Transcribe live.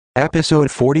Episode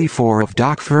 44 of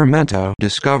Doc Fermento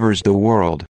Discovers the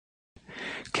World.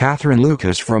 Catherine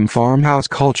Lucas from Farmhouse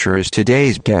Culture is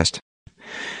today's guest.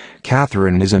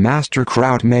 Catherine is a master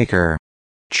kraut maker.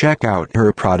 Check out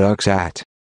her products at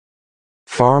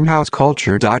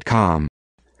farmhouseculture.com.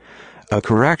 A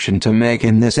correction to make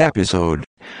in this episode.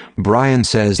 Brian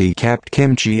says he kept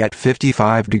kimchi at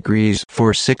 55 degrees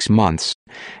for 6 months.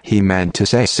 He meant to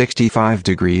say 65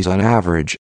 degrees on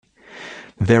average.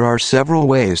 There are several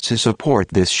ways to support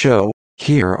this show.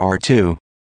 Here are 2.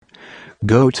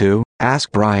 Go to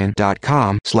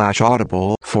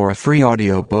askbrian.com/audible for a free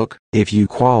audiobook if you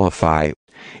qualify.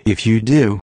 If you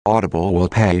do, Audible will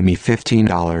pay me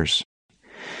 $15.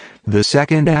 The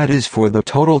second ad is for the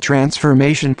Total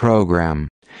Transformation Program.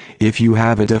 If you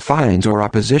have a defiant or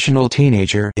oppositional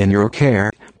teenager in your care,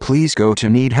 please go to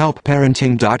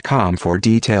needhelpparenting.com for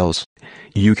details.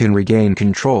 You can regain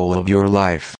control of your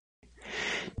life.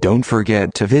 Don't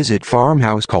forget to visit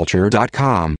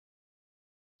farmhouseculture.com.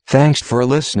 Thanks for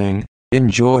listening.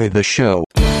 Enjoy the show.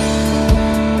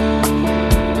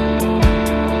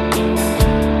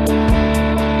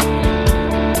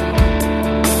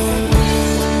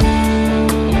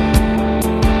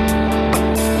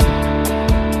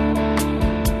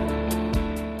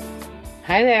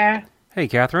 Hi there. Hey,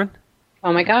 Catherine.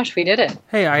 Oh my gosh, we did it.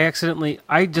 Hey, I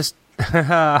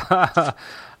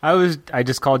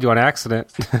just called you on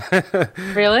accident.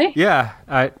 Really? Yeah.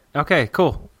 Okay,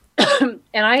 cool.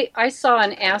 And I saw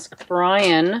an Ask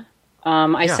Brian.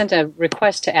 I sent a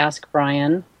request to Ask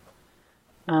Brian.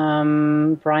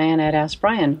 Brian at Ask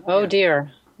Brian. Oh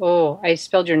dear. Oh, I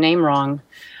spelled your name wrong.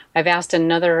 I've asked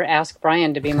another Ask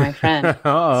Brian to be my friend.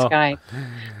 Skype.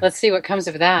 Let's see what comes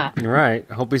of that. Right.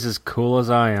 I hope he's as cool as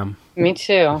I am. Me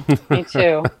too. Me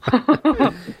too.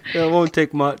 It won't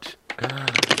take much.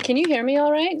 Can you hear me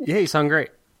all right? Yeah, you sound great.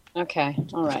 Okay.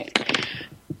 All right.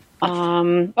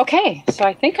 Okay. So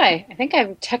I think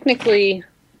I'm technically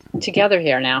together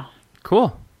here now.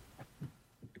 Cool.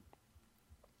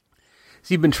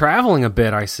 So you've been traveling a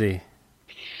bit, I see.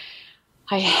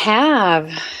 I have.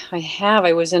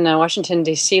 I was in Washington,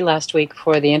 D.C. last week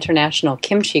for the International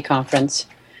Kimchi Conference,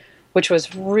 which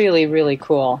was really, really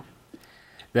cool.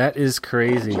 That is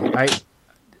crazy.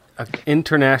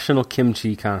 International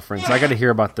Kimchi Conference. I got to hear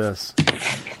about this.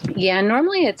 Yeah,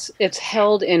 normally it's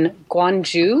held in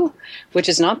Gwangju, which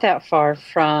is not that far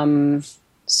from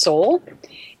Seoul.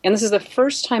 And this is the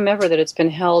first time ever that it's been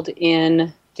held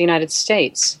in the United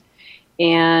States.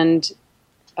 And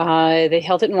they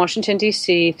held it in Washington,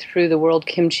 D.C. through the World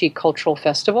Kimchi Cultural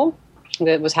Festival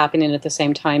that was happening at the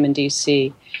same time in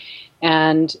D.C.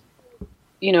 And,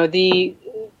 you know, the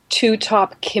 2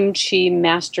 top kimchi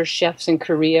master chefs in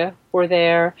Korea were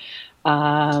there.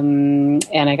 And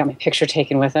I got my picture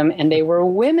taken with them, and they were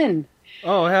women.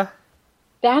 Oh, yeah?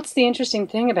 That's the interesting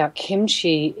thing about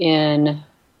kimchi in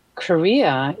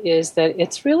Korea is that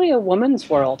it's really a woman's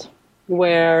world,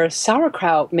 where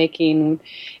sauerkraut making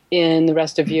in the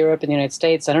rest of Europe and the United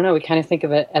States, I don't know, we kind of think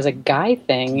of it as a guy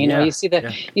thing. You know, you see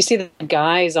the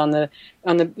guys on the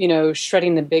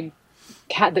shredding the big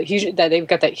cat, that they've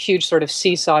got that huge sort of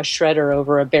seesaw shredder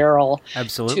over a barrel.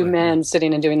 Absolutely. 2 men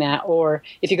sitting and doing that. Or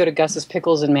if you go to Gus's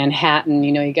Pickles in Manhattan,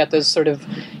 you know, you got those sort of,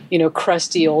 you know,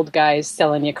 crusty old guys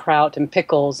selling you kraut and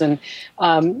pickles. And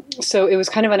so it was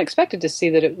kind of unexpected to see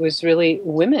that it was really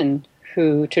women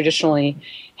who traditionally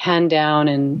hand down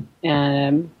and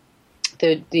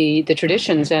the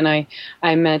traditions. And I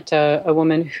met a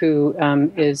woman who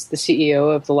is the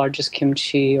CEO of the largest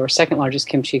kimchi or second largest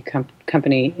kimchi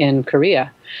company in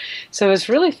Korea. So it was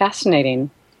really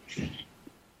fascinating.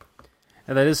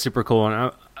 Yeah, that is super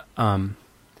cool. And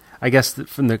I guess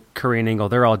from the Korean angle,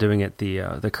 they're all doing it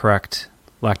the correct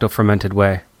lacto-fermented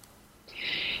way.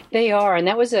 They are, and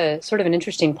that was a sort of an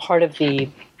interesting part of the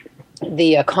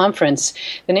conference.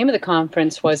 The name of the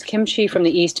conference was Kimchi from the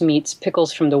East Meets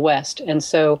Pickles from the West. And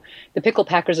so the Pickle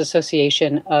Packers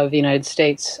Association of the United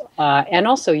States and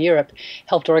also Europe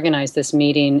helped organize this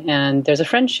meeting. And there's a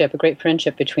great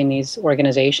friendship between these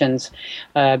organizations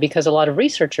because a lot of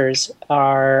researchers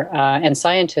and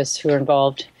scientists who are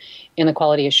involved in the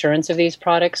quality assurance of these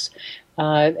products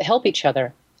help each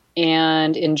other.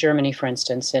 And in Germany, for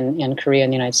instance, in Korea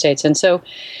and the United States. And so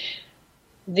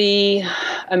the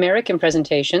American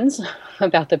presentations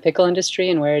about the pickle industry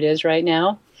and where it is right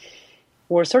now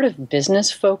were sort of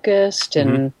business focused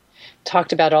and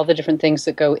talked about all the different things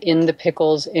that go in the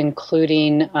pickles,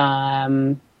 including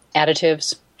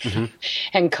additives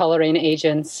and coloring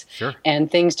agents and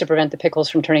things to prevent the pickles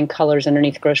from turning colors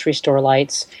underneath grocery store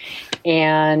lights.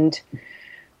 And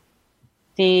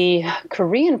the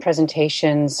Korean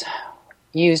presentations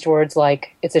used words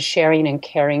like it's a sharing and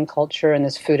caring culture, and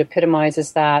this food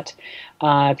epitomizes that.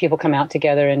 People come out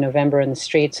together in November in the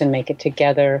streets and make it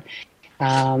together.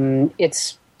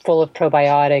 It's full of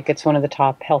probiotic. It's one of the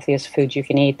top healthiest foods you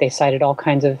can eat. They cited all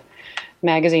kinds of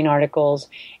magazine articles.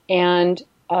 And,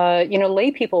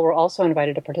 lay people were also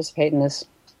invited to participate in this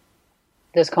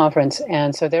conference.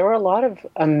 And so there were a lot of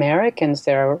Americans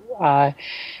there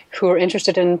who were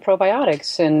interested in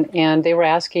probiotics. And they were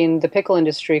asking the pickle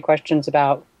industry questions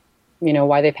about,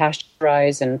 why they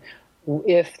pasteurize and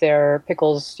if their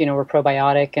pickles, were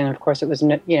probiotic. And of course it was,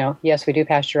 yes, we do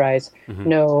pasteurize. Mm-hmm.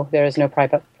 No, there is no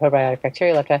probiotic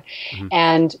bacteria left. Mm-hmm.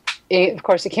 And of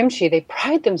course, the kimchi, they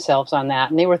pride themselves on that,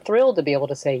 and they were thrilled to be able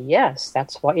to say, yes,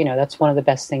 that's what that's one of the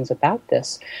best things about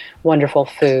this wonderful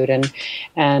food,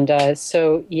 and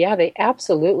so yeah, they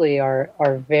absolutely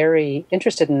are very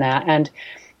interested in that. And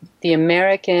the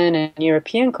American and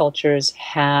European cultures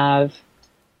have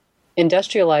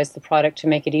industrialized the product to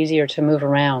make it easier to move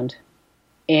around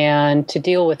and to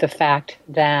deal with the fact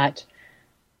that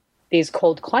these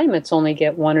cold climates only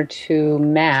get 1 or 2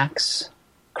 max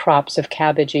crops of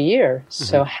cabbage a year.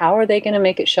 So mm-hmm. how are they going to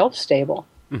make it shelf stable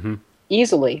mm-hmm.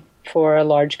 easily for a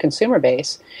large consumer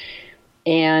base?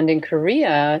 And in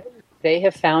Korea, they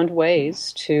have found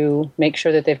ways to make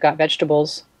sure that they've got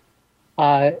vegetables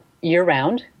year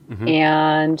round, mm-hmm.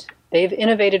 and they've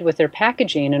innovated with their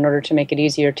packaging in order to make it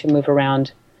easier to move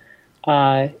around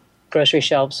grocery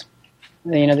shelves.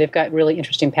 They've got really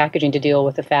interesting packaging to deal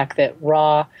with the fact that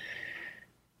raw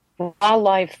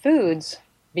live foods,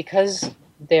 because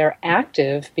they're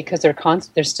active, because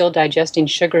they're still digesting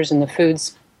sugars in the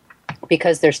foods,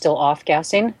 because they're still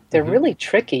off-gassing, they're mm-hmm. really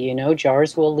tricky.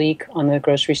 Jars will leak on the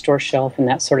grocery store shelf and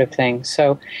that sort of thing.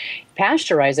 So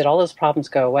pasteurize it, all those problems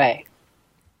go away.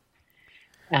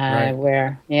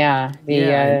 Right.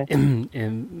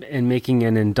 And making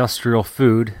an industrial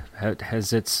food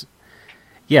has it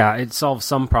solves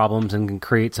some problems and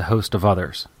creates a host of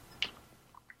others.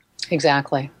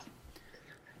 Exactly.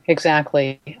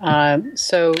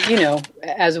 So,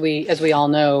 as we all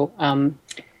know,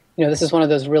 this is one of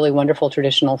those really wonderful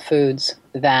traditional foods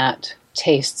that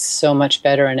tastes so much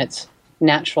better in its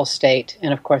natural state.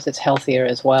 And of course, it's healthier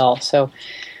as well. So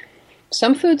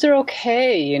some foods are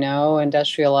okay,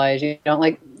 industrialized. You don't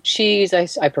like cheese.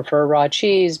 I prefer raw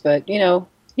cheese, but,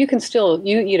 you can still,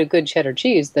 you eat a good cheddar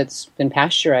cheese that's been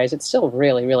pasteurized. It's still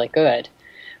really, really good.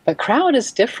 But kraut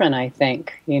is different, I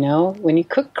think. When you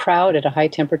cook kraut at a high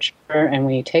temperature and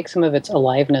when you take some of its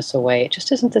aliveness away, it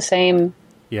just isn't the same.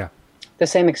 Yeah. The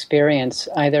same experience,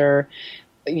 either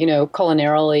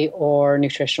culinarily or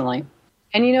nutritionally.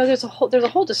 And there's a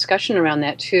whole discussion around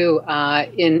that too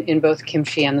in both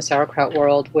kimchi and the sauerkraut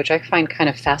world, which I find kind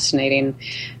of fascinating.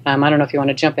 I don't know if you want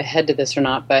to jump ahead to this or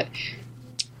not, but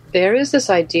there is this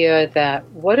idea that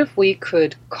what if we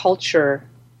could culture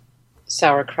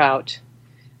sauerkraut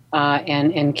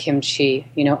and kimchi,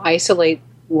 isolate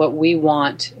what we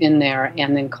want in there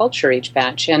and then culture each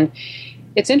batch. And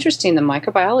it's interesting, the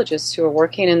microbiologists who are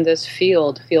working in this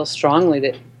field feel strongly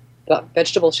that the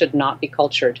vegetables should not be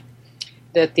cultured,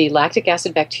 that the lactic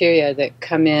acid bacteria that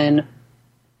come in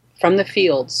from the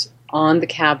fields on the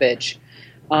cabbage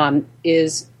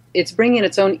it's bringing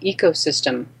its own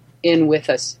ecosystem in with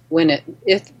us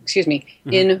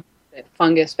mm-hmm. in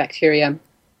fungus, bacteria,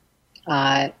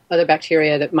 other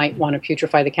bacteria that might want to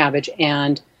putrefy the cabbage,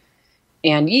 and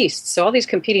yeast. So all these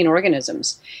competing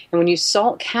organisms. And when you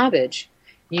salt cabbage,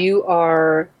 you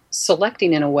are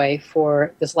selecting in a way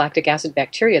for this lactic acid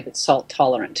bacteria that's salt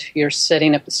tolerant. You're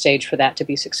setting up the stage for that to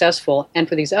be successful, and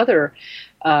for these other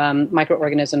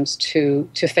microorganisms to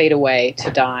fade away,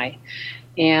 to die.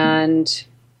 And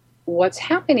what's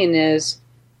happening is,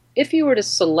 if you were to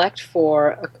select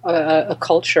for a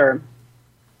culture,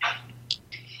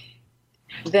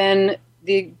 then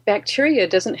the bacteria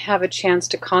doesn't have a chance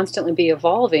to constantly be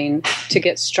evolving to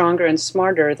get stronger and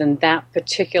smarter than that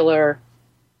particular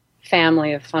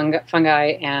family of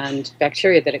fungi and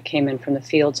bacteria that it came in from the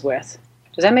fields with.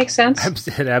 Does that make sense?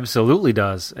 It absolutely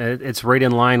does. It's right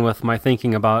in line with my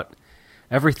thinking about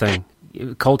everything,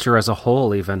 culture as a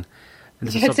whole even. And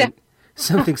this is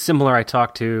something similar I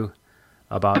talked to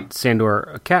about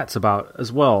Sandor Katz about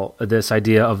as well, this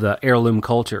idea of the heirloom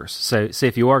cultures. So say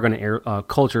if you are going to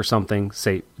culture something,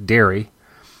 say dairy,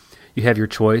 you have your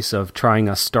choice of trying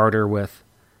a starter with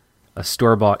a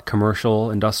store-bought commercial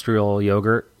industrial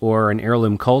yogurt or an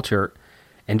heirloom culture,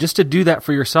 and just to do that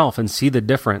for yourself and see the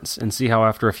difference and see how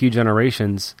after a few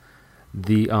generations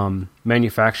the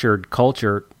manufactured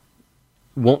culture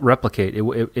won't replicate.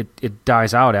 It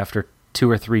dies out after 2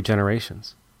 or 3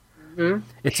 generations. Mm-hmm.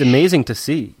 It's amazing to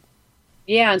see.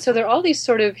 Yeah, and so there are all these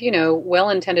sort of,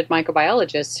 well-intended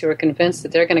microbiologists who are convinced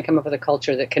that they're going to come up with a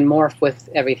culture that can morph with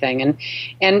everything.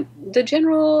 And the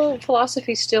general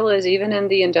philosophy still is, even in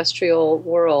the industrial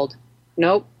world,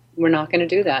 nope, we're not going to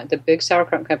do that. The big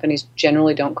sauerkraut companies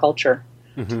generally don't culture.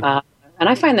 Mm-hmm. And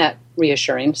I find that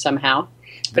reassuring somehow.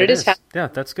 But it is yeah,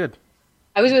 that's good.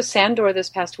 I was with Sandor this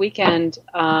past weekend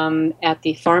at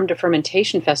the Farm to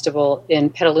Fermentation Festival in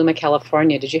Petaluma,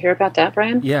 California. Did you hear about that,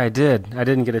 Brian? Yeah, I did. I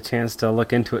didn't get a chance to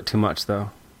look into it too much,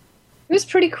 though. It was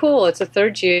pretty cool. It's the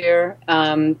third year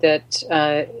that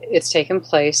it's taken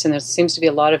place, and there seems to be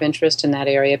a lot of interest in that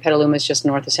area. Petaluma is just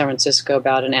north of San Francisco,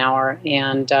 about an hour,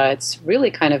 and it's really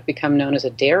kind of become known as a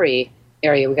dairy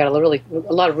area. We got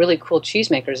a lot of really cool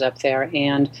cheesemakers up there,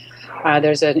 and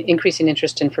there's an increasing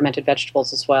interest in fermented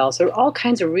vegetables as well. So there are all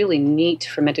kinds of really neat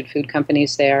fermented food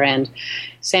companies there. And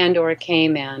Sandor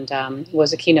came and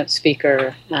was a keynote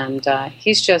speaker. And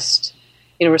he's just,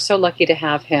 we're so lucky to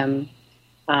have him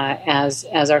as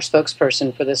our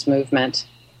spokesperson for this movement.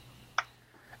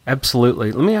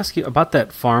 Absolutely. Let me ask you about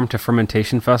that Farm to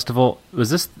Fermentation Festival. Is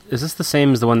this the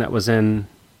same as the one that was in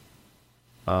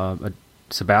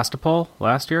Sebastopol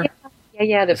last year?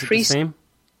 Yeah. The same?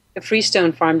 The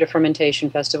Freestone Farm to Fermentation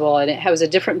Festival, and it was a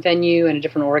different venue and a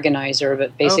different organizer,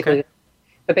 but basically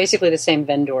the same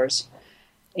vendors.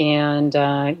 And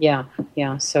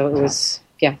so it was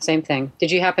same thing.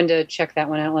 Did you happen to check that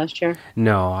one out last year?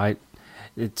 No,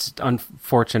 it's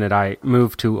unfortunate. I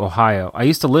moved to Ohio. I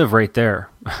used to live right there.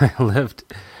 I lived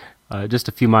just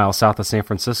a few miles south of San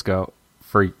Francisco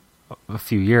for a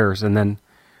few years, and then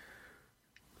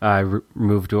I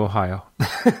moved to Ohio.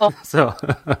 So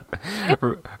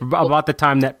about the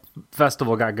time that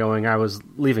festival got going, I was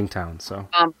leaving town. So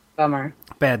bummer.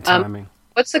 Bad timing.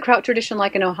 What's the kraut tradition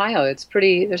like in Ohio? There's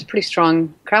a pretty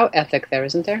strong kraut ethic there,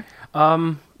 isn't there?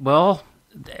 Well,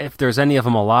 if there's any of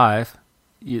them alive,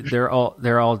 they're all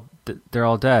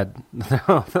dead.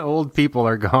 The old people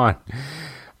are gone.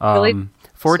 Really?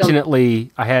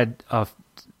 Fortunately, I had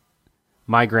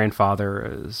my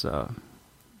grandfather is.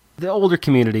 The older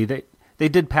community, they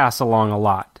did pass along a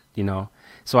lot,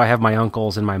 So I have my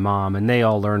uncles and my mom, and they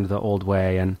all learned the old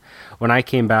way. And when I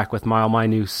came back with all my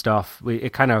new stuff,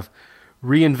 it kind of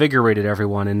reinvigorated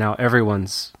everyone, and now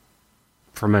everyone's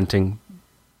fermenting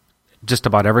just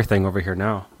about everything over here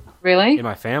now. Really? In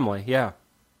my family, yeah.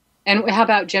 And how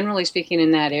about generally speaking in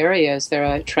that area? Is there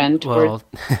a trend toward...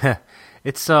 Well,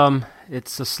 it's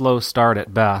a slow start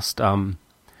at best.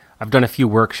 I've done a few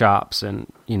workshops,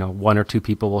 and one or two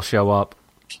people will show up.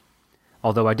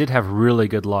 Although I did have really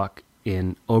good luck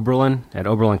in Oberlin at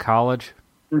Oberlin College.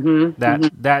 Mm-hmm.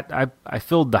 I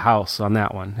filled the house on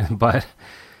that one, but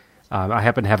I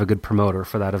happen to have a good promoter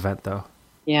for that event, though.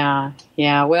 Yeah.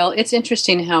 Well, it's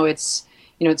interesting how it's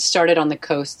it started on the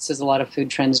coasts, as a lot of food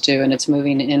trends do, and it's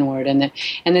moving inward. And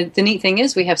the neat thing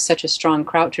is we have such a strong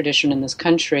kraut tradition in this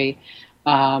country,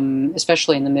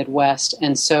 especially in the Midwest,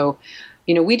 and so.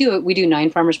 We do 9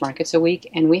 farmers markets a week,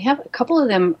 and we have a couple of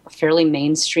them fairly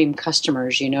mainstream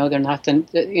customers. They're not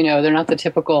the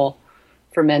typical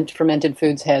fermented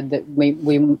foods head that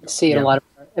we see at a lot of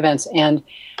events. And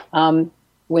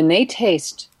when they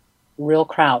taste real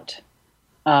kraut,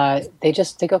 they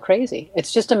go crazy.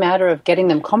 It's just a matter of getting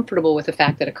them comfortable with the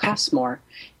fact that it costs more.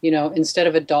 Instead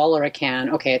of $1 a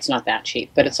can, okay, it's not that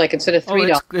cheap, but it's like instead of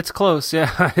 $3, it's close. Yeah,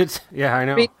 I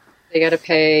know. They got to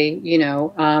pay,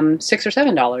 $6 or $7,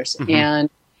 mm-hmm. and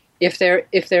if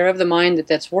they're of the mind that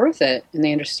that's worth it, and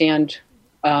they understand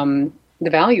the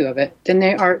value of it, then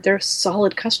they're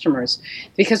solid customers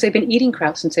because they've been eating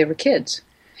kraut since they were kids.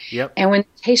 Yep. And when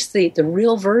they taste the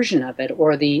real version of it,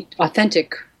 or the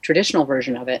authentic traditional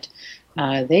version of it,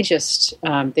 they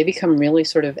become really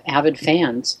sort of avid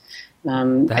fans.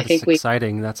 That's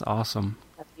exciting. That's awesome.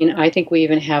 I think we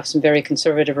even have some very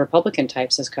conservative Republican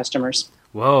types as customers.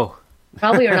 Whoa.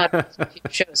 Probably are not a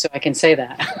show, so I can say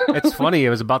that. It's funny. It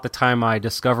was about the time I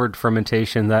discovered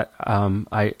fermentation that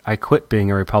I quit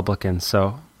being a Republican.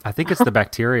 So I think it's the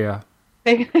bacteria.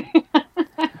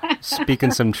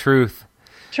 Speaking some truth.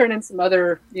 Turn in some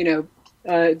other,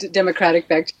 democratic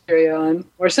bacteria on,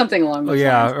 or something along those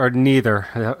lines. Or neither.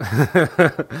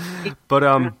 But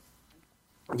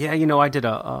I did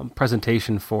a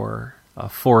presentation for a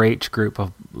 4-H group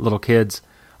of little kids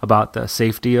about the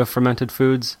safety of fermented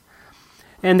foods.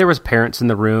 And there was parents in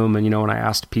the room, and when I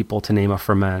asked people to name a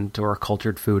ferment or a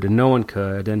cultured food, and no one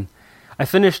could. And I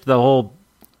finished the whole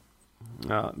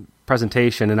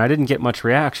presentation, and I didn't get much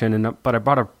reaction. But I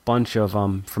brought a bunch of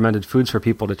fermented foods for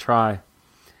people to try.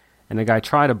 And the guy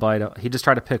tried a bite. He just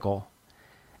tried a pickle,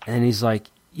 and he's like,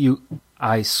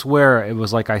 I swear it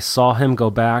was like I saw him go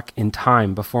back in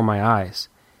time before my eyes.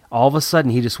 all of a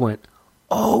sudden he just went,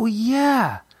 "Oh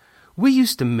yeah, we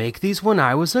used to make these when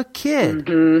I was a kid."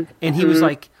 Mm-hmm. And he was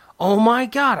like, "Oh my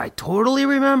God, I totally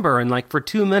remember." And like for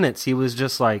 2 minutes, he was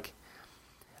just like,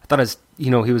 I thought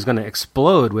he was going to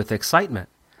explode with excitement.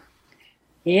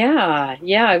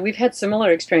 Yeah, we've had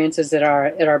similar experiences at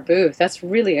our booth. That's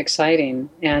really exciting.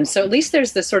 And so at least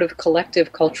there's this sort of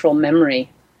collective cultural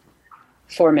memory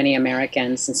for many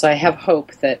Americans. And so I have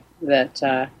hope that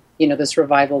this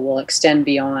revival will extend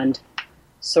beyond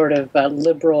sort of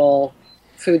liberal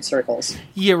food circles.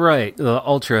 Yeah, right. The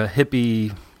ultra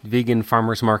hippie vegan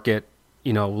farmers market,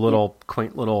 little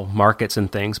quaint little markets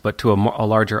and things, but to a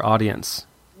larger audience.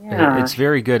 Yeah. It's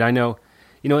very good. I know,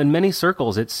 in many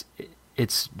circles, it's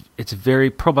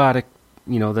very probiotic.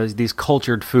 These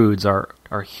cultured foods are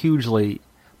hugely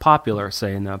popular,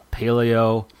 say in the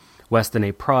paleo, Weston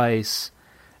A. Price,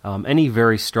 any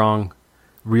very strong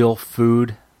real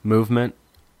food movement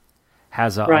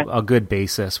has a good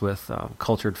basis with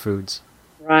cultured foods.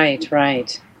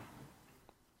 Right.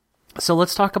 So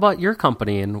let's talk about your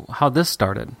company and how this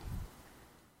started.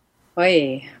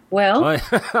 Well, I'm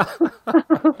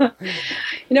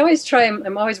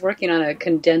always working on a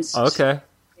condensed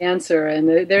answer, and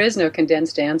there is no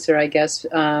condensed answer, I guess.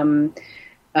 I've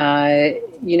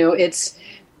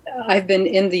been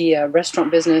in the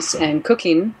restaurant business and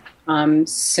cooking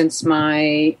since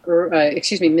my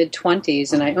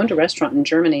mid-20s, and I owned a restaurant in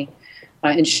Germany,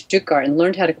 in Stuttgart, and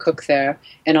learned how to cook there.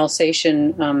 An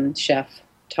Alsatian chef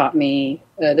taught me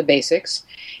the basics,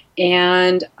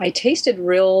 and I tasted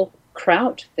real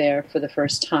kraut there for the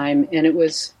first time, and it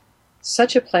was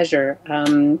such a pleasure.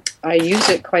 I use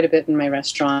it quite a bit in my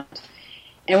restaurant,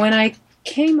 and when I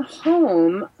came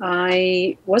home,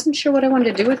 I wasn't sure what I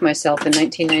wanted to do with myself in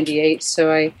 1998,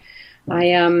 so I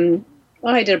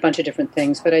did a bunch of different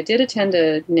things, but I did attend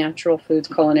a natural foods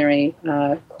culinary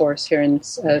course here in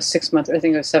a 6-month, I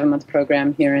think it was a 7-month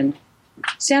program here in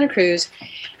Santa Cruz,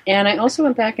 and I also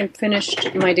went back and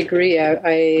finished my degree.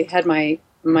 I had my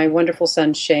wonderful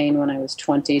son Shane when I was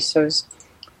 20, so I was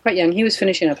quite young. He was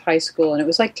finishing up high school, and it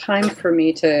was like time for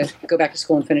me to go back to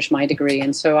school and finish my degree.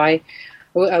 And so I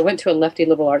went to a lefty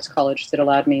liberal arts college that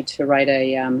allowed me to write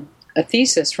a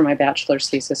thesis for my bachelor's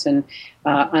thesis, and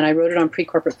I wrote it on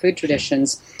pre-corporate food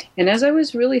traditions. And as I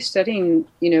was really studying,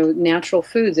 natural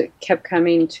foods, it kept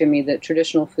coming to me that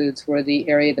traditional foods were the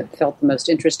area that felt the most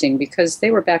interesting because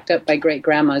they were backed up by great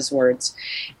grandma's words,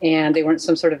 and they weren't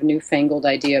some sort of newfangled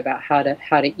idea about how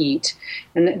to eat.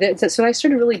 And so I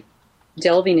started really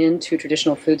delving into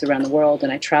traditional foods around the world,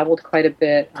 and I traveled quite a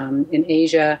bit in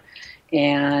Asia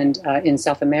and in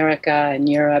South America and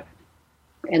Europe,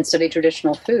 and studied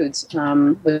traditional foods.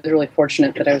 Was really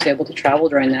fortunate that I was able to travel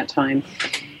during that time.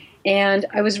 And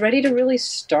I was ready to really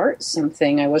start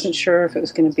something. I wasn't sure if it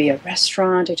was going to be a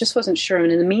restaurant. I just wasn't sure.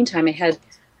 And in the meantime, I had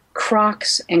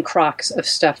crocks and crocks of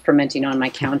stuff fermenting on my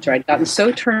counter. I'd gotten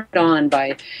so turned on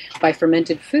by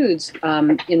fermented foods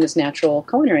in this natural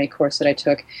culinary course that I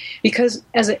took, because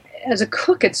as a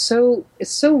cook, it's so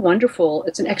wonderful.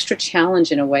 It's an extra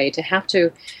challenge in a way to have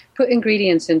to put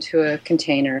ingredients into a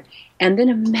container and then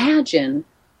imagine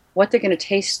what they're going to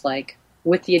taste like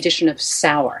with the addition of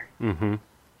sour. Mm-hmm.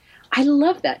 I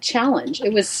love that challenge.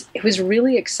 It was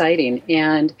really exciting.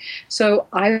 And so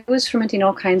I was fermenting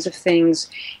all kinds of things,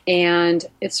 and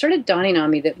it started dawning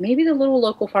on me that maybe the little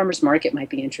local farmers market might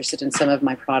be interested in some of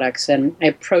my products. And I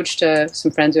approached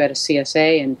some friends who had a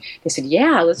CSA, and they said,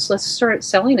 yeah, let's start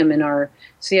selling them in our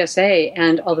CSA.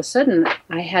 And all of a sudden,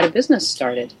 I had a business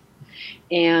started.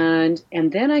 And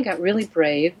then I got really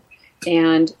brave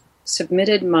and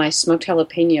submitted my smoked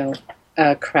jalapeno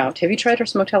kraut. Have you tried our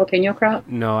smoked jalapeno kraut?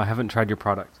 No, I haven't tried your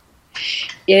product.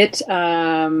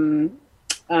 I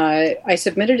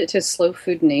submitted it to Slow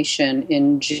Food Nation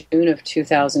in June of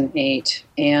 2008,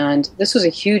 and this was a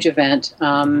huge event.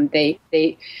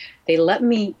 They let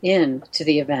me in to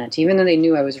the event, even though they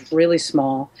knew I was really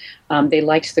small. They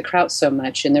liked the kraut so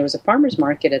much, and there was a farmer's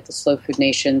market at the Slow Food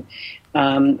Nation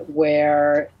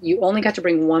where you only got to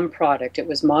bring one product. It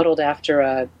was modeled after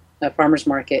a farmer's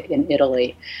market in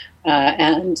Italy.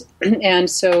 And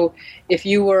so if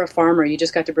you were a farmer, you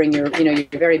just got to bring your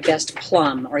very best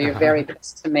plum or your very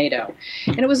best tomato.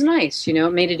 And it was nice,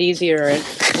 it made it easier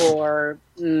for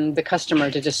the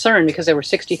customer to discern, because there were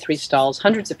 63 stalls.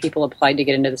 Hundreds of people applied to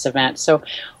get into this event. So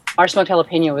our smoked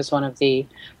jalapeno was one of the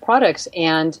products,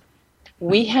 and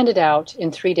we handed out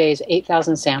in 3 days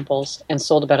 8,000 samples and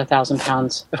sold about 1,000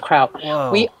 pounds of kraut.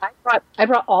 I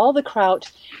brought all the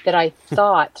kraut that I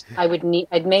thought I would need.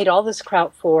 I'd made all this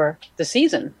kraut for the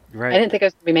season. Right. I didn't think I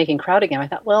was going to be making kraut again. I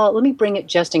thought, well, let me bring it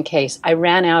just in case. I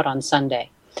ran out on Sunday.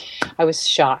 I was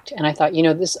shocked, and I thought,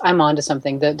 this, I'm onto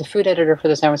something. The food editor for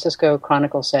the San Francisco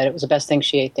Chronicle said it was the best thing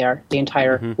she ate there the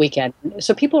entire weekend.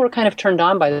 So people were kind of turned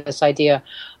on by this idea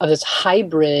of this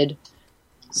hybrid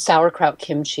sauerkraut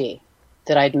kimchi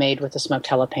that I'd made with the smoked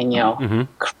jalapeno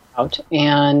kraut.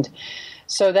 And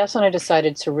so that's when I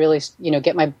decided to really,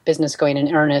 get my business going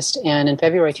in earnest. And in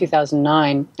February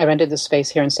 2009, I rented the space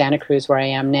here in Santa Cruz where I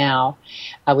am now.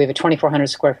 We have a 2,400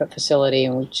 square foot facility,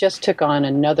 and we just took on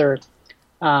another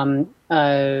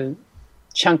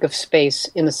chunk of space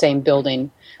in the same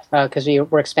building because we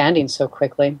were expanding so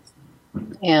quickly.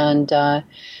 And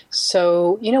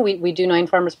so, we do 9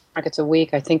 farmers markets a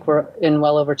week. I think we're in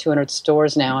well over 200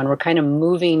 stores now, and we're kind of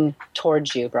moving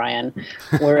towards you, Brian.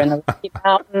 We're in the Rocky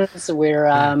Mountains.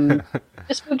 We're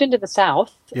just moved into the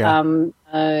South. Yeah.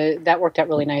 That worked out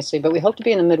really nicely, but we hope to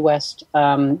be in the Midwest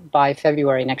by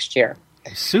February next year.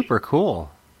 Super cool.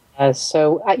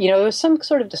 So, there was some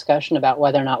sort of discussion about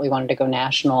whether or not we wanted to go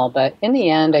national, but in the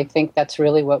end, I think that's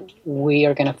really what we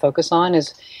are going to focus on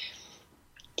is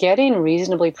getting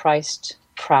reasonably priced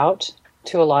kraut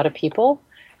to a lot of people,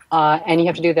 and you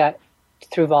have to do that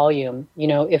through volume.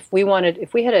 If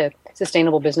we had a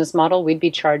sustainable business model, we'd be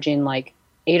charging like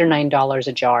 $8 or $9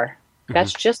 a jar.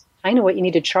 That's just kind of what you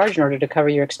need to charge in order to cover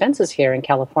your expenses here in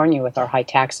California with our high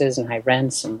taxes and high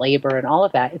rents and labor and all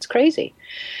of that. It's crazy.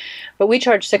 But we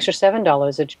charge $6 or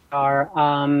 $7 a jar,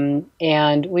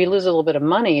 and we lose a little bit of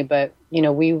money, but,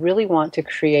 we really want to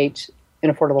create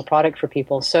an affordable product for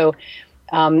people. So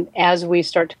as we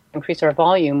start to increase our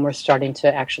volume, we're starting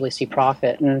to actually see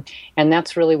profit. And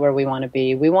that's really where we want to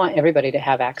be. We want everybody to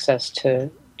have access to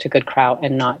good kraut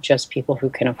and not just people who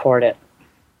can afford it.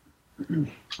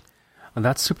 Well,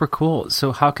 that's super cool.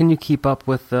 So how can you keep up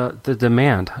with the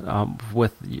demand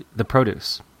with the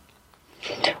produce?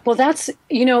 Well, that's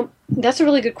a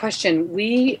really good question.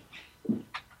 We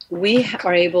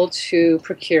are able to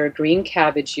procure green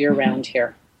cabbage year round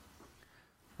here,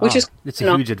 which is it's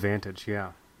a huge advantage.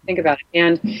 Yeah, think about it.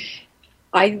 And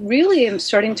I really am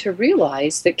starting to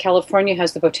realize that California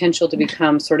has the potential to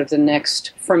become sort of the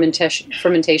next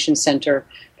fermentation center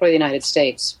for the United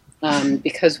States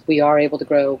because we are able to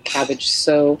grow cabbage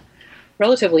so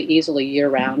relatively easily year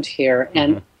round here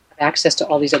and have access to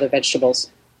all these other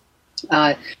vegetables.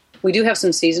 We do have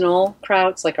some seasonal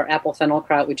krauts, like our apple fennel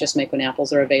kraut we just make when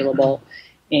apples are available.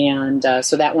 And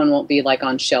so that one won't be like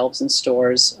on shelves in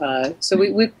stores. So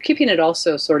we're keeping it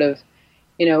also sort of,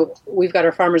 we've got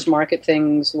our farmers market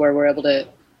things where we're able to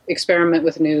experiment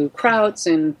with new krauts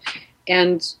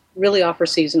and really offer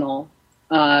seasonal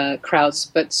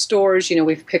krauts. But stores,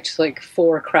 we've picked like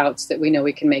 4 krauts that we know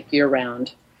we can make year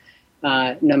round.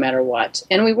 No matter what.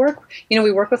 And we work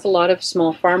with a lot of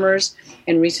small farmers.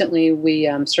 And recently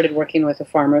we started working with a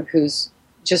farmer who's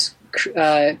just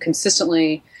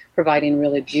consistently providing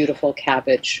really beautiful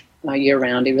cabbage year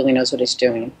round. He really knows what he's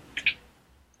doing.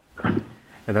 And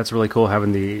that's really cool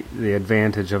having the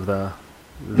advantage of the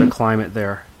climate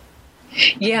there.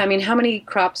 Yeah, I mean, how many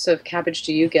crops of cabbage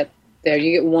do you get there?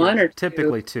 You get one or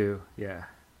typically 2, yeah.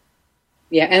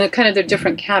 Yeah, and they're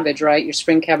different cabbage, right? Your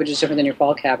spring cabbage is different than your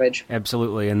fall cabbage.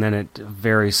 Absolutely, and then it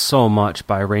varies so much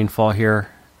by rainfall here.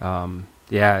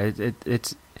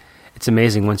 It's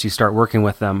amazing once you start working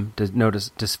with them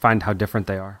to find how different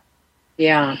they are.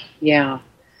 Yeah.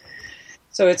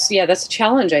 So that's a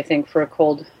challenge, I think, for a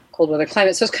cold weather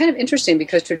climate. So it's kind of interesting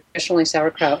because traditionally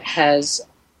sauerkraut has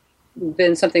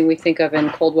been something we think of in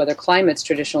cold weather climates.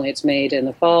 Traditionally, it's made in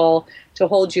the fall to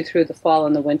hold you through the fall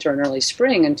and the winter and early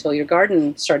spring until your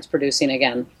garden starts producing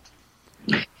again.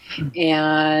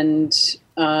 And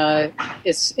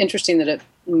it's interesting that it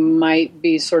might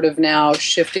be sort of now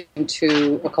shifting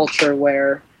to a culture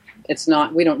where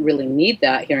we don't really need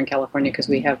that here in California because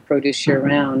we have produce year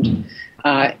round.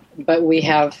 But we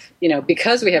have,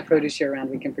 because we have produce year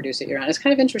round, we can produce it year round. It's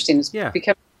kind of interesting. It's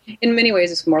become, in many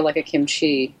ways, it's more like a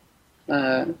kimchi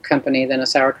company than a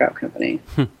sauerkraut company.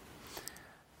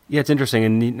 Yeah, it's interesting,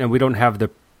 and we don't have the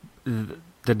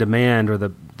demand or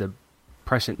the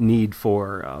present need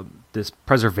for this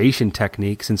preservation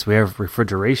technique since we have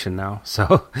refrigeration now.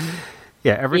 So,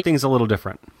 yeah, everything's a little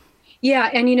different. Yeah,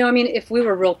 and if we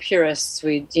were real purists,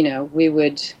 we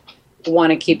would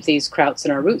want to keep these krauts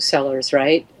in our root cellars,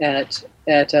 right, at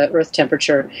earth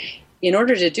temperature. In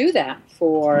order to do that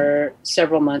for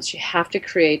several months, you have to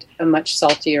create a much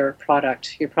saltier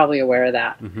product. You're probably aware of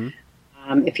that.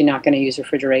 If you're not going to use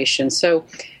refrigeration. So,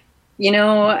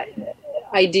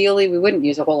 ideally, we wouldn't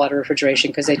use a whole lot of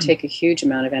refrigeration because they take a huge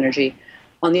amount of energy.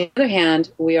 On the other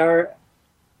hand, we are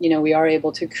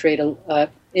able to create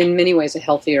in many ways, a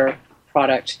healthier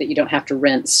product that you don't have to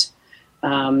rinse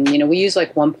We use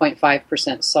like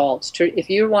 1.5% salt. If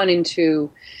you're wanting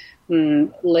to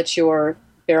let your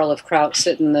barrel of kraut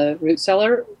sit in the root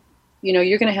cellar,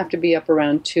 you're going to have to be up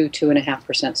around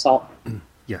 2.5% salt.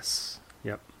 Yes.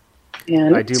 Yep.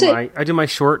 And I do my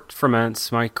short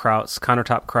ferments, my krauts,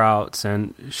 countertop krauts,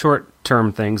 and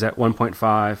short-term things at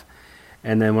 1.5.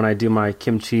 And then when I do my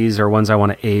kimchis or ones I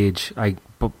want to age, I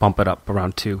bump it up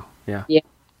around 2. Yeah. Yeah.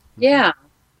 Yeah.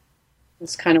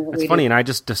 That's kind of what It's we funny, do. and I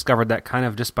just discovered that kind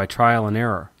of just by trial and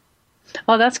error.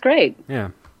 Oh, that's great. Yeah.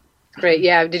 Great.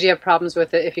 Yeah. Did you have problems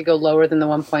with it if you go lower than the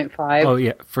 1.5? Oh,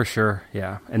 yeah, for sure.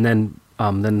 Yeah. And then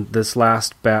this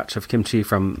last batch of kimchi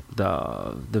from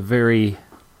the very,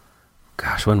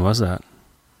 gosh, when was that?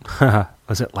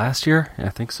 Was it last year? Yeah, I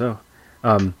think so.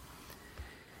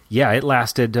 Yeah, it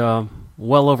lasted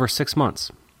well over 6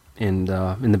 months in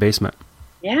the basement.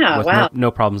 Yeah. With Wow.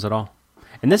 no problems at all.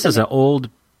 And this is an old.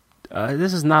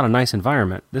 This is not a nice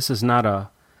environment. This is not a.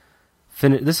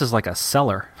 This is like a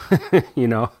cellar.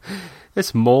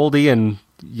 It's moldy and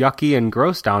yucky and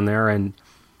gross down there, and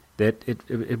it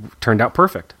turned out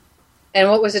perfect.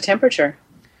 And what was the temperature?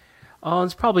 Oh,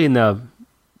 it's probably in the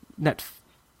net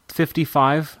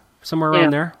 55, somewhere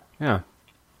around there. Yeah.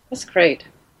 That's great.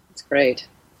 That's great.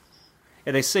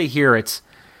 Yeah, they say here it's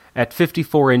at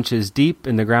 54 inches deep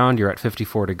in the ground, you're at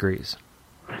 54 degrees.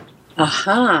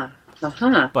 Aha.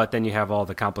 Uh-huh. But then you have all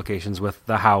the complications with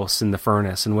the house and the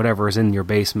furnace and whatever is in your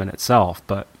basement itself.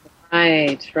 But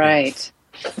Right.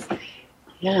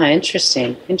 Yeah,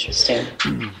 interesting.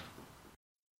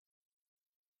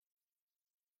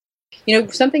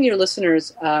 Something your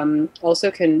listeners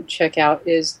also can check out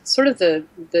is sort of the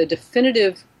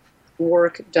definitive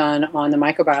work done on the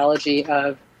microbiology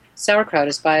of sauerkraut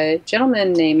is by a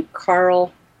gentleman named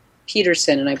Carl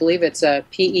Peterson, and I believe it's a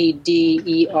Pedersen.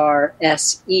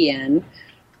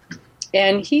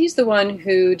 And he's the one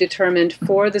who determined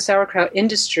for the sauerkraut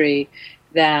industry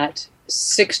that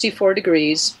 64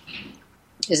 degrees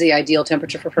is the ideal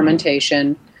temperature for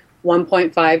fermentation,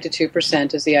 1.5 to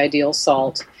 2% is the ideal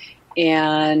salt,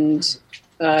 and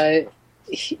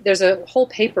there's a whole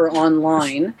paper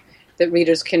online that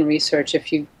readers can research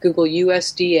if you Google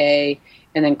USDA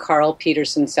and then Carl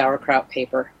Peterson sauerkraut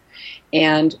paper.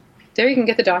 And there you can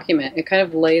get the document. It kind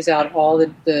of lays out all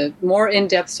the more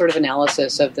in-depth sort of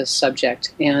analysis of this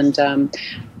subject. And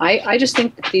I just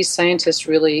think that these scientists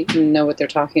really know what they're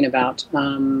talking about.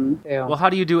 Well, how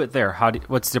do you do it there?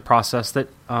 What's the process that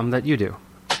you do?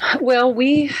 Well,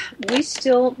 we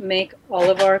still make all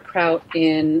of our kraut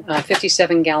in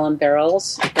 57-gallon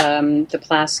barrels. The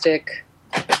plastic,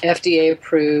 FDA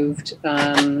approved.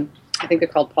 I think they're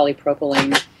called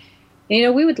polypropylene.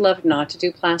 And, we would love not to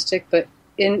do plastic, but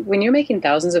when you're making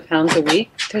thousands of pounds a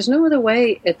week, there's no other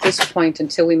way at this point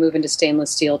until we move into stainless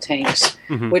steel tanks,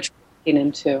 which we're looking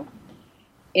into.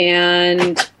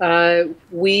 And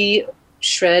we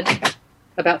shred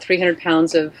about 300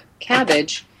 pounds of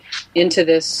cabbage into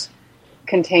this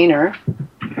container,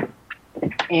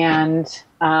 and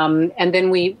then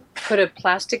we put a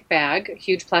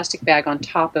huge plastic bag on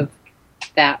top of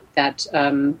that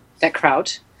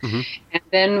kraut, and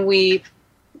then we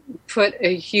put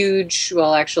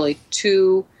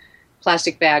two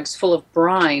plastic bags full of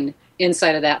brine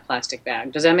inside of that plastic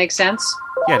bag. Does that make sense?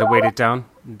 Yeah, to weight it down,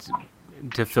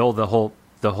 to fill the whole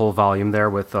volume there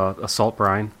with a salt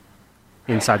brine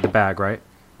inside the bag, right?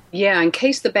 Yeah, in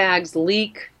case the bags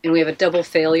leak and we have a double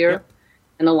failure,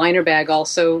 and the liner bag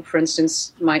also, for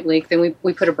instance, might leak, then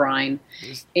we put a brine.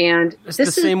 And it's the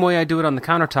same way I do it on the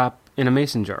countertop in a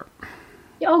mason jar.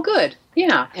 Oh, good.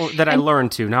 Yeah. Well, I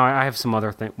learned to. Now I have some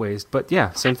other ways, but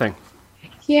yeah, same thing.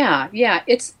 Yeah.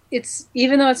 It's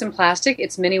even though it's in plastic,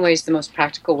 it's many ways the most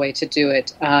practical way to do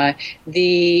it.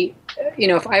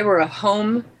 If I were a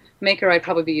home maker, I'd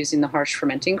probably be using the harsh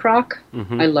fermenting crock.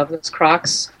 I love those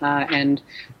crocks, and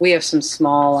we have some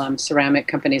small ceramic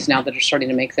companies now that are starting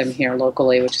to make them here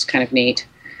locally, which is kind of neat.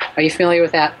 Are you familiar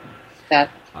with that?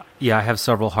 Yeah, I have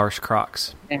several harsh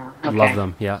crocks. Yeah, okay. I love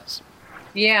them. Yes.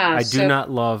 Yeah, I do not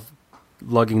love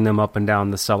lugging them up and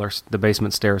down the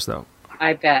basement stairs, though.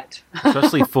 I bet.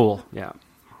 Especially full. Yeah.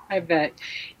 I bet.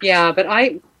 Yeah, but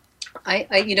the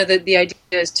idea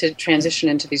is to transition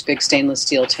into these big stainless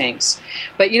steel tanks.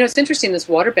 But it's interesting. This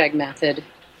water bag method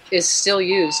is still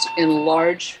used in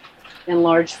large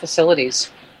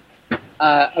facilities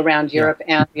around Europe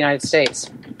and the United States.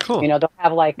 Cool. They'll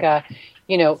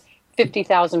have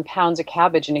 50,000 pounds of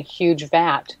cabbage in a huge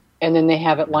vat, and then they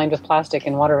have it lined with plastic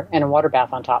and water and a water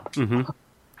bath on top.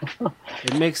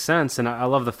 It makes sense, and I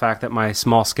love the fact that my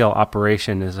small scale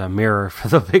operation is a mirror for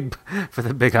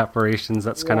the big operations.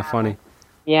 That's kind of funny.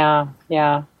 Yeah.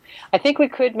 I think we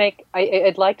could make.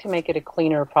 I'd like to make it a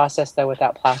cleaner process, though,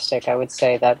 without plastic. I would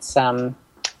say that's a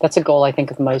goal, I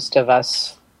think, of most of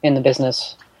us in the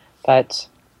business. But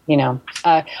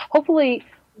hopefully,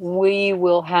 we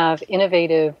will have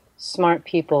innovative, smart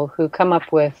people who come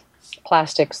up with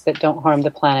plastics that don't harm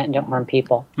the planet and don't harm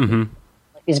people. Mm-hmm.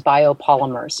 These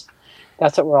biopolymers.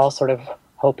 That's what we're all sort of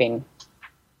hoping.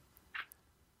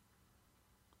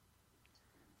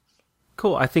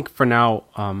 Cool. I think for now,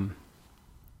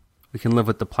 we can live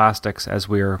with the plastics as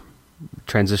we're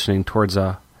transitioning towards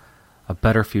a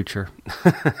better future.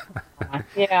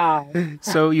 Yeah.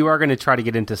 So you are going to try to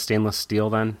get into stainless steel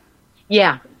then?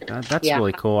 Yeah. That's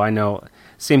really cool. I know.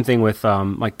 Same thing with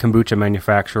like kombucha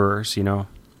manufacturers,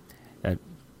 that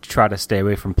try to stay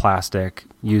away from plastic,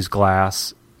 use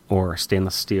glass or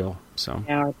stainless steel. So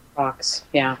yeah, rocks.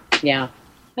 Yeah.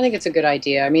 I think it's a good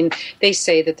idea. I mean, they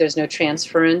say that there's no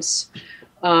transference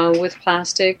with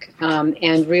plastic,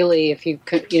 and really, if you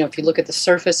look at the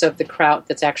surface of the kraut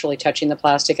that's actually touching the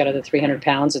plastic out of the 300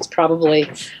 pounds, it's probably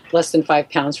less than 5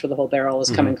 pounds for the whole barrel has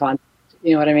come in contact.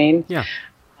 You know what I mean? Yeah.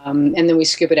 And then we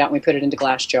scoop it out and we put it into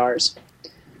glass jars.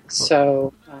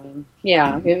 So,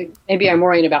 maybe I'm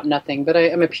worrying about nothing, but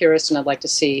I'm a purist and I'd like to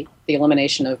see the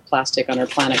elimination of plastic on our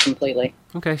planet completely.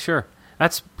 Okay, sure.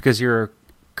 That's because you're a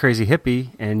crazy hippie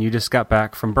and you just got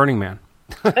back from Burning Man.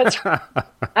 That's right.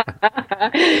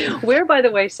 Where, by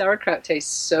the way, sauerkraut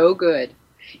tastes so good.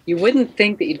 You wouldn't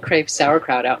think that you'd crave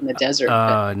sauerkraut out in the desert.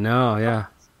 No, yeah.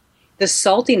 The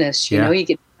saltiness, you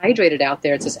get dehydrated out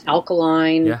there. It's this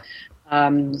alkaline,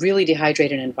 really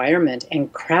dehydrated environment.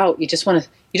 And kraut, you just want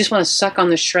to suck on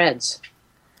the shreds.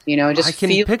 I can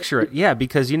picture it. Yeah,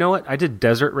 because you know what? I did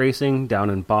desert racing down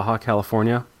in Baja,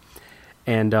 California,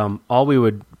 and all we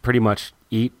would pretty much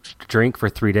drink for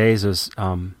 3 days was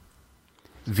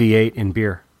V8 and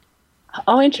beer.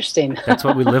 Oh, interesting. That's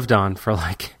what we lived on for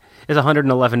it's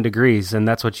 111 degrees, and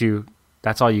that's all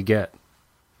you get.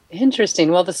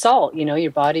 Interesting. Well, the salt,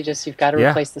 your body you've got to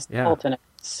replace the salt, and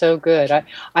it's so good.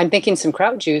 I'm thinking some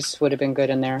kraut juice would have been good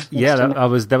in there. Yeah,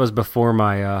 that was before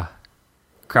my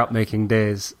kraut making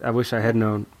days. I wish I had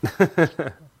known.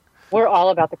 We're all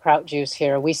about the kraut juice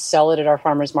here. We sell it at our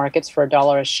farmers markets for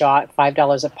 $1 a shot,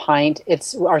 $5 a pint.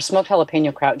 Our smoked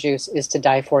jalapeno kraut juice is to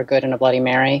die for, good in a Bloody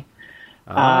Mary.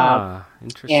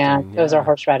 Interesting. And those are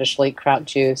horseradish leek kraut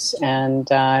juice. And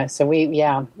so we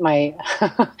have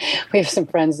some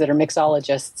friends that are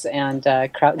mixologists, and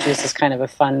kraut juice is kind of a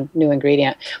fun new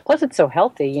ingredient. Plus, it's so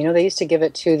healthy. They used to give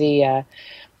it to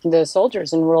the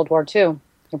soldiers in World War II,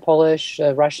 the Polish,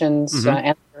 Russians,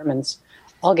 and the Germans.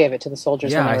 All gave it to the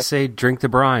soldiers. Yeah, I say drink the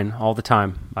brine all the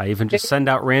time. I even just send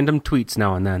out random tweets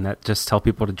now and then that just tell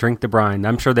people to drink the brine.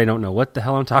 I'm sure they don't know what the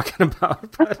hell I'm talking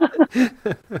about.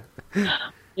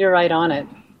 You're right on it.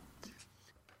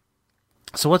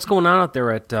 So what's going on out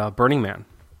there at Burning Man?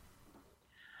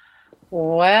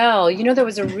 Well, there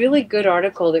was a really good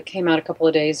article that came out a couple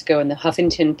of days ago in the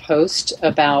Huffington Post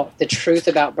about the truth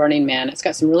about Burning Man. It's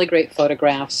got some really great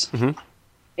photographs. Mm-hmm.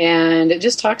 And it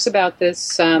just talks about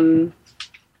this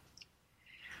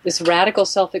this radical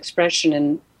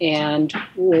self-expression and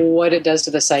what it does to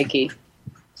the psyche.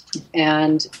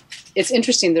 And it's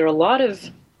interesting. There are a lot of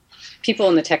people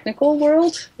in the technical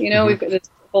world. We've got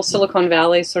this whole Silicon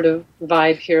Valley sort of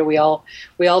vibe here. We all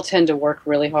tend to work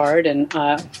really hard, and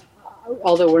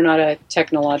although we're not a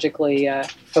technologically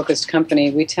focused company,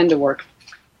 we tend to work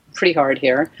pretty hard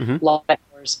here, a lot of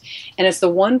hours. And it's the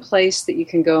one place that you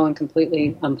can go and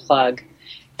completely unplug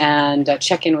and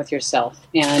check in with yourself.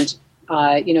 And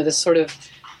this sort of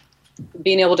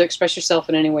being able to express yourself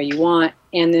in any way you want,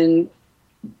 and then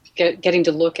getting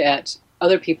to look at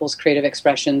other people's creative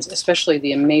expressions, especially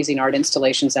the amazing art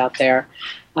installations out there.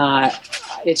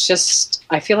 It's just,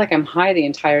 I feel like I'm high the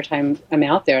entire time I'm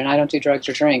out there, and I don't do drugs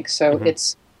or drink. So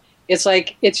it's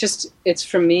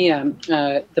for me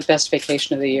the best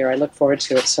vacation of the year. I look forward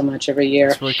to it so much every year.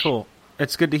 It's really cool.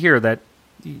 It's good to hear that,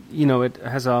 it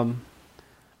has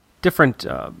different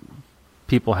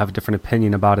people have a different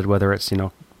opinion about it, whether it's,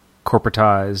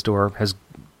 corporatized or has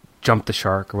jumped the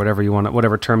shark or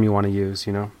whatever term you want to use,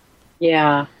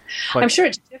 Yeah. But, I'm sure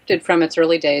it's shifted from its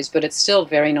early days, but it's still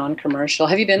very non-commercial.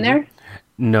 Have you been there?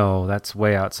 No, that's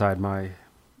way outside my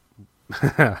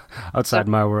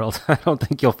my world. I don't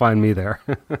think you'll find me there.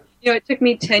 It took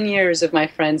me 10 years of my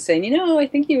friends saying, I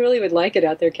think you really would like it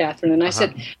out there, Catherine. And I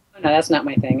said, no, that's not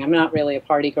my thing. I'm not really a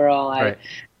party girl. Right.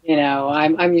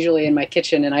 I'm usually in my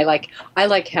kitchen, and I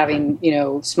like having,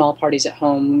 small parties at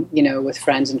home, with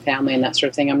friends and family and that sort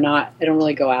of thing. I don't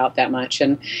really go out that much.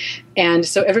 And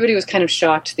so everybody was kind of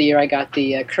shocked the year I got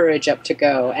the courage up to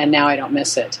go, and now I don't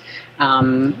miss it.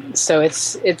 So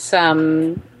it's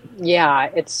yeah,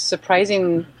 it's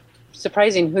surprising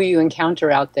who you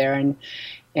encounter out there, and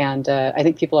I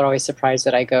think people are always surprised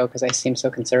that I go because I seem so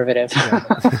conservative.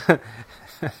 Yeah.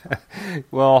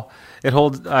 Well,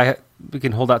 we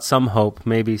can hold out some hope.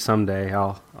 Maybe someday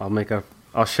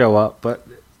I'll show up, but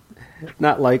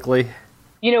not likely.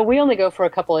 You know, we only go for a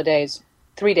couple of days,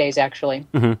 3 days actually.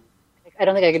 Mm-hmm. I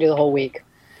don't think I could do the whole week.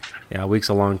 Yeah, a week's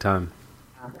a long time.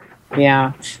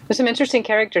 Yeah, there's some interesting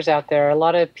characters out there. A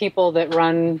lot of people that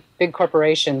run big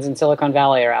corporations in Silicon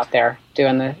Valley are out there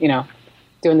doing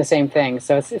the same thing.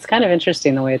 So it's kind of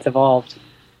interesting the way it's evolved.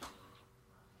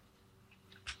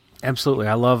 Absolutely,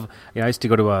 I used to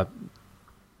go to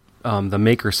the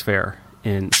Makers Fair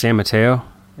in San Mateo.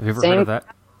 Have you ever heard of that?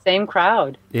 Same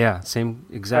crowd. Yeah, same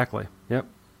exactly. Yep.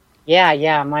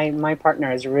 Yeah. My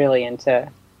partner is really into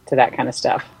that kind of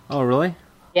stuff. Oh, really?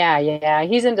 Yeah.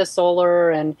 He's into solar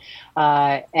and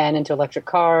into electric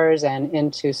cars and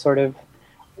into sort of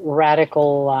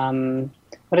radical.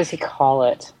 What does he call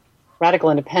it? Radical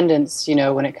independence. You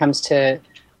know, when it comes to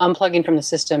unplugging from the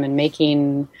system and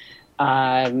making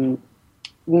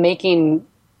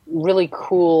really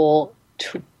cool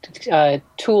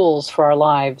tools for our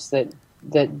lives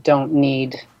that don't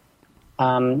need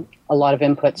a lot of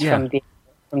inputs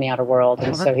from the outer world.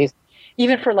 And so he's,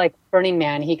 even for like Burning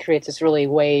Man, he creates this really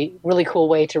cool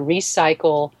way to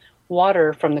recycle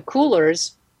water from the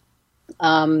coolers.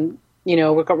 You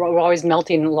know, we're always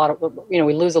melting a lot of,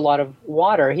 we lose a lot of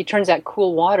water. He turns that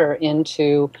cool water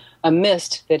into a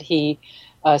mist that he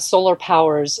solar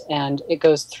powers, and it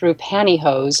goes through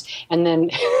pantyhose and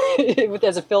then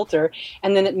as a filter,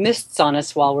 and then it mists on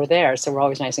us while we're there, so we're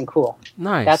always nice and cool.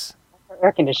 Nice. That's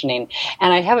air conditioning.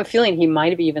 And I have a feeling he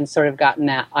might have even sort of gotten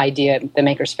that idea at the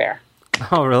Makers Fair.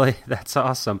 Oh, really? That's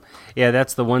awesome. Yeah,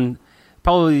 that's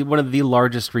probably one of the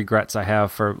largest regrets I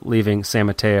have for leaving San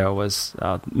Mateo was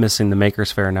missing the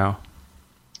Makers Fair now.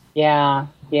 Yeah.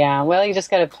 Well, you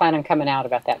just got to plan on coming out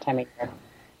about that time of year.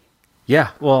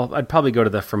 Yeah, well, I'd probably go to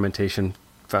the fermentation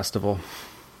festival.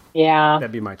 Yeah.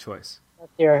 That'd be my choice.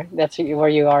 That's where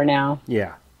you are now.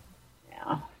 Yeah.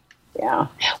 Yeah.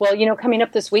 Well, coming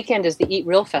up this weekend is the Eat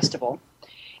Real Festival.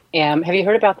 Have you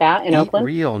heard about that in Oakland?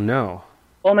 Eat Real, no.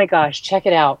 Oh my gosh, check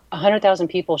it out. 100,000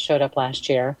 people showed up last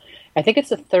year. I think it's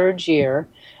the third year.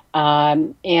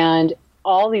 And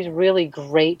all these really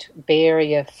great Bay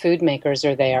Area food makers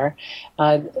are there.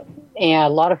 And a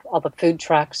lot of all the food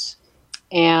trucks.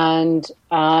 And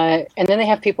then they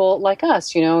have people like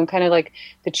us, and kind of like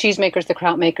the cheese makers, the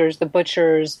kraut makers, the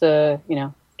butchers, the,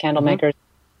 candle makers.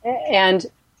 And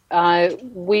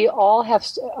we all have,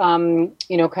 kind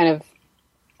of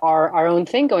our own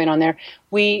thing going on there.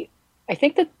 I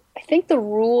think the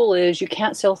rule is you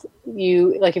can't sell,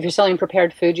 like if you're selling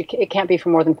prepared food, it can't be for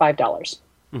more than $5.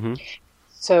 Mm-hmm.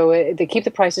 So they keep the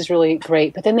prices really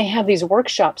great, but then they have these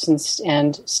workshops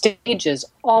and stages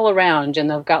all around,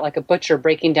 and they've got like a butcher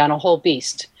breaking down a whole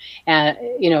beast, and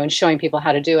and showing people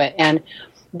how to do it. And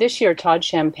this year, Todd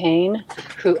Champagne,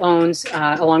 who owns,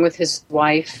 along with his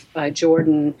wife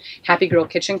Jordan, Happy Girl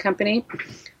Kitchen Company,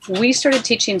 we started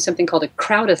teaching something called a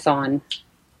Crowdathon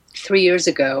 3 years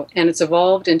ago, and it's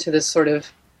evolved into this sort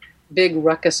of big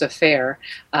ruckus affair.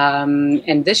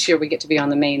 And this year we get to be on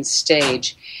the main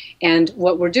stage. And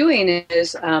what we're doing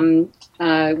is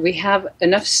we have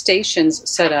enough stations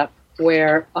set up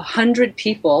where 100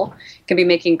 people can be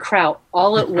making kraut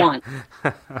all at once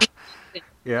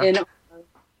yeah. in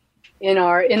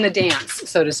the dance,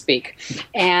 so to speak.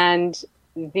 And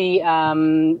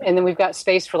and then we've got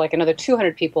space for like another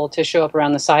 200 people to show up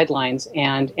around the sidelines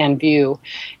and view.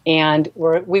 And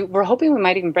we're hoping we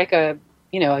might even break a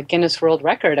Guinness World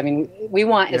Record. I mean, we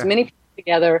want as many people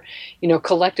together,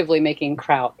 collectively making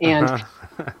kraut. And it's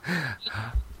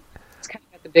kind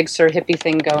of got the Big Sur hippie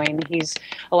thing going. He's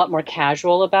a lot more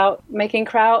casual about making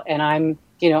kraut, and I'm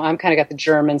kind of got the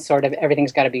German sort of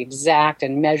everything's got to be exact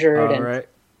and measured. Right.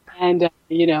 And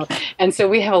so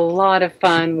we have a lot of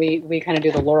fun. We kind of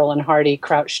do the Laurel and Hardy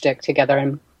kraut shtick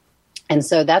together, and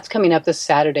so that's coming up this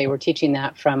Saturday. We're teaching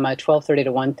that from 12:30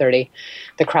 to 1:30,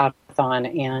 the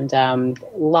Crowdathon, and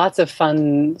lots of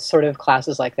fun sort of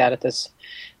classes like that at this.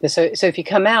 So if you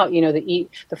come out, the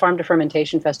Farm to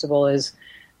Fermentation Festival is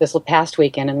this past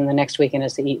weekend, and then the next weekend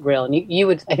is the Eat Real, and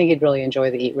I think you'd really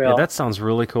enjoy the Eat Real. Yeah, that sounds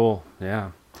really cool.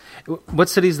 Yeah, what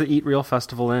city is the Eat Real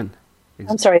Festival in?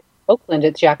 I'm sorry, Oakland.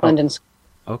 It's Jack London.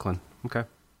 Oakland. Okay.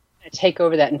 Take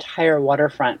over that entire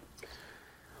waterfront.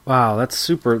 Wow, that's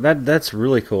super. That's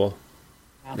really cool.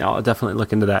 Yeah, I'll definitely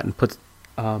look into that and put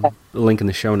the link in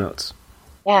the show notes.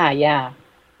 Yeah.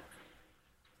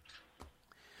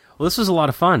 Well, this was a lot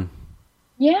of fun.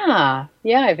 Yeah,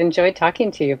 I've enjoyed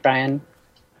talking to you, Brian.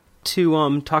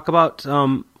 to talk about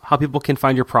how people can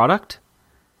find your product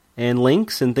and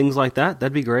links and things like that,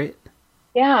 that'd be great.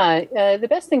 Yeah, the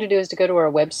best thing to do is to go to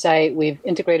our website. We've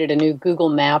integrated a new Google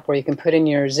map where you can put in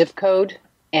your zip code,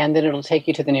 and then it'll take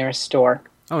you to the nearest store.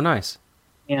 Oh, nice.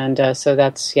 And so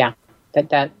that's,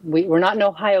 we're not in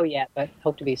Ohio yet, but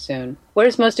hope to be soon.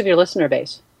 Where's most of your listener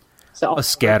base?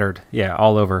 Scattered, yeah,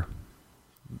 all over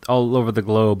the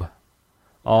globe,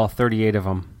 all 38 of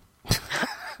them.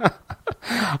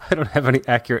 I don't have any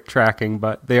accurate tracking,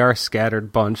 but they are a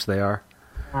scattered bunch, they are.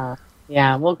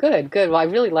 Yeah, well, good. Well, I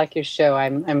really like your show.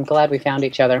 I'm glad we found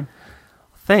each other.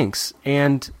 Thanks.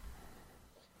 And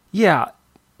yeah,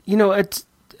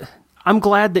 I'm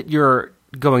glad that you're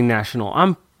going national.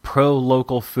 I'm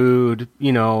pro-local food,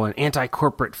 and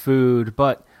anti-corporate food,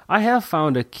 but I have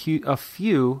found a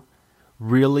few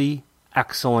really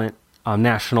excellent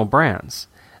national brands.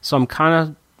 So I'm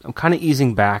kind of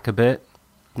easing back a bit,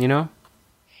 Yeah,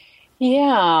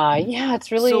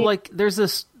 it's really... So there's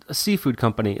this a seafood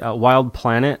company, Wild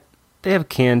Planet. They have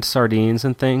canned sardines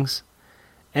and things,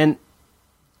 and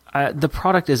the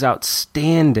product is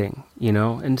outstanding,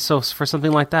 And so for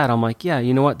something like that, I'm like, yeah,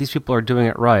 you know what? These people are doing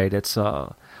it right. It's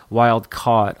wild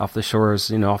caught off the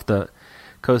shores, off the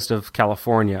coast of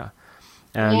California,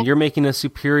 and you're making a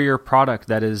superior product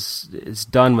that is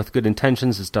done with good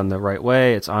intentions. It's done the right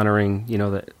way. It's honoring,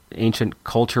 the ancient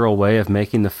cultural way of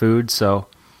making the food. So.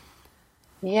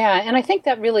 Yeah, and I think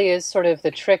that really is sort of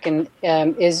the trick, and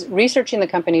is researching the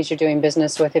companies you're doing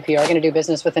business with, if you are going to do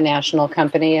business with a national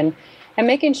company, and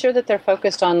making sure that they're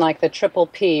focused on the triple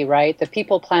P, right? The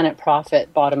people, planet,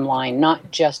 profit bottom line, not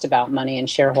just about money and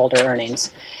shareholder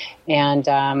earnings. And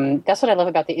that's what I love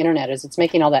about the internet, is it's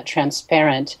making all that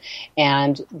transparent,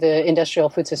 and the industrial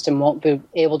food system won't be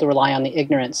able to rely on the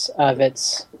ignorance of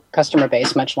its customer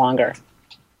base much longer.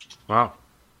 Wow.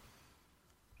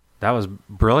 That was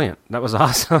brilliant. That was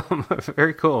awesome.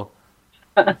 Very cool.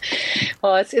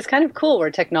 Well, it's kind of cool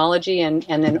where technology and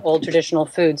then old traditional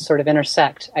foods sort of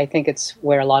intersect. I think it's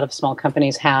where a lot of small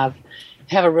companies have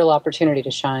a real opportunity to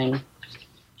shine.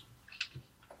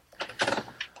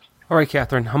 All right,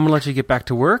 Catherine, I'm going to let you get back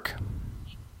to work.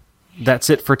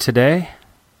 That's it for today.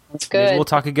 That's good. Maybe we'll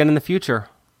talk again in the future.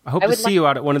 I hope to see you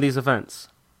out at one of these events.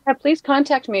 Yeah, please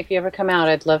contact me if you ever come out.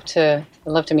 I'd love to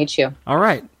meet you. All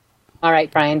right. All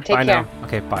right, Brian. Take care. Bye now.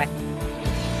 Okay, bye.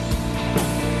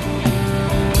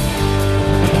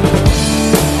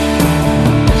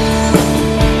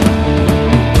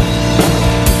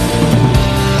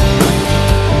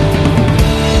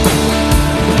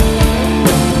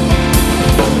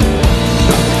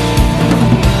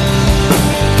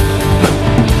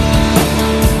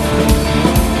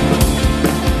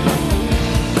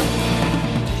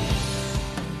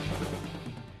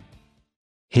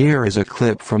 Here is a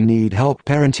clip from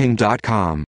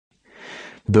NeedHelpParenting.com.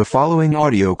 The following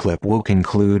audio clip will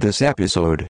conclude this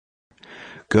episode.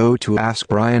 Go to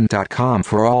AskBrian.com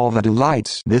for all the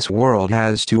delights this world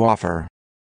has to offer.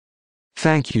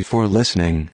 Thank you for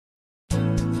listening.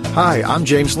 Hi, I'm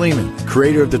James Lehman,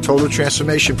 creator of the Total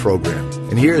Transformation Program,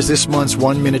 and here is this month's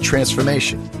 1-minute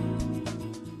transformation.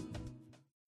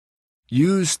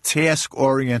 Use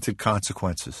task-oriented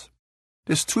consequences.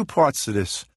 There's 2 parts to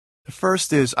this. The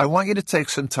first is, I want you to take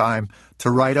some time to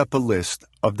write up a list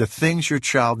of the things your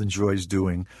child enjoys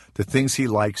doing, the things he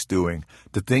likes doing,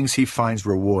 the things he finds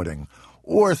rewarding,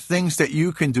 or things that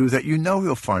you can do that you know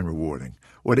he'll find rewarding,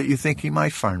 or that you think he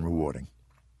might find rewarding.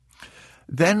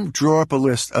 Then draw up a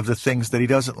list of the things that he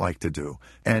doesn't like to do,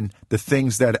 and the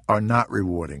things that are not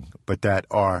rewarding, but that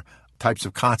are types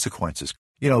of consequences.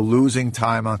 Losing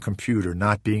time on computer,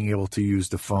 not being able to use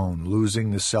the phone,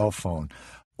 losing the cell phone,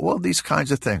 all these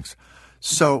kinds of things.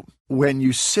 So when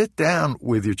you sit down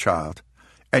with your child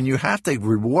and you have to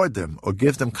reward them or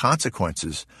give them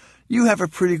consequences, you have a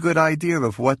pretty good idea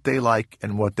of what they like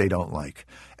and what they don't like.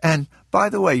 And by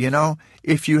the way,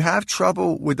 if you have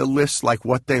trouble with a list like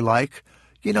what they like,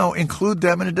 include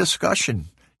them in a discussion.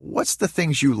 What's the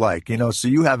things you like? So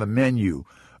you have a menu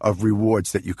of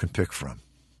rewards that you can pick from.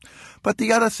 But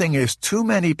the other thing is, too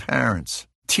many parents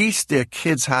teach their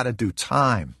kids how to do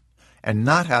time and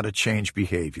not how to change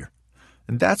behavior.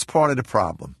 And that's part of the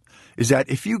problem, is that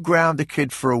if you ground a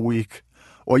kid for a week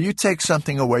or you take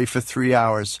something away for 3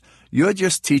 hours, you're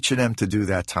just teaching them to do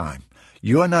that time.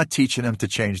 You're not teaching them to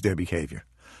change their behavior.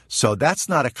 So that's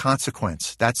not a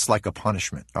consequence. That's like a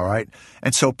punishment, all right?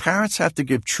 And so parents have to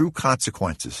give true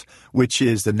consequences, which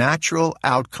is the natural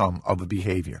outcome of a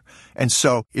behavior. And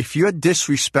so if you're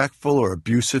disrespectful or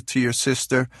abusive to your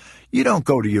sister, you don't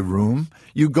go to your room.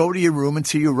 You go to your room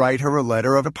until you write her a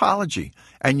letter of apology,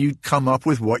 and you come up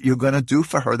with what you're going to do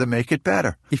for her to make it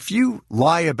better. If you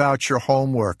lie about your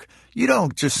homework, you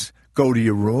don't just go to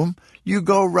your room. You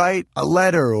go write a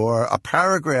letter or a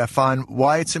paragraph on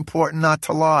why it's important not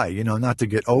to lie, not to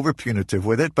get over punitive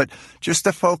with it, but just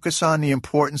to focus on the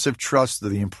importance of trust or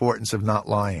the importance of not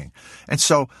lying. And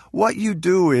so what you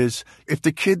do is, if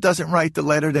the kid doesn't write the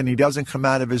letter, then he doesn't come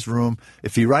out of his room.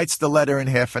 If he writes the letter in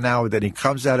half an hour, then he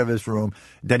comes out of his room,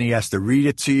 then he has to read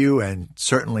it to you, and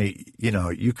certainly,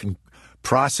 you can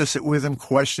process it with him,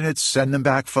 question it, send him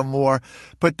back for more.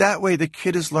 But that way the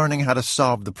kid is learning how to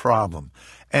solve the problem.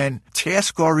 And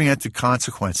task-oriented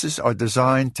consequences are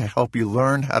designed to help you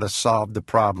learn how to solve the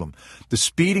problem. The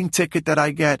speeding ticket that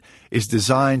I get is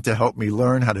designed to help me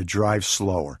learn how to drive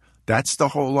slower. That's the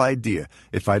whole idea.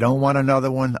 If I don't want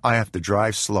another one, I have to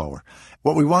drive slower.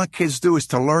 What we want kids to do is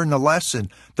to learn the lesson.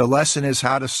 The lesson is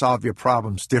how to solve your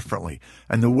problems differently.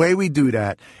 And the way we do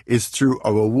that is through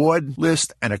a reward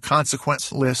list and a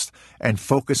consequence list, and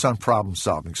focus on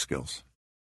problem-solving skills.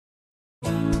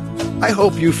 I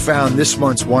hope you found this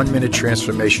month's 1-Minute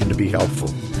Transformation to be helpful.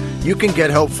 You can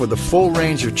get help for the full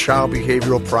range of child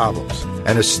behavioral problems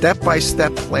and a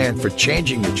step-by-step plan for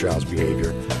changing your child's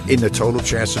behavior in the Total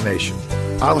Transformation.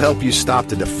 I'll help you stop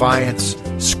the defiance,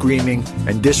 screaming,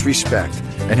 and disrespect,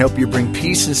 and help you bring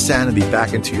peace and sanity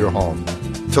back into your home.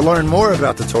 To learn more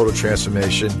about the Total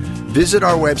Transformation, visit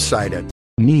our website at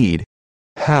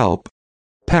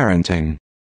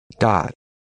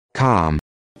needhelpparenting.com.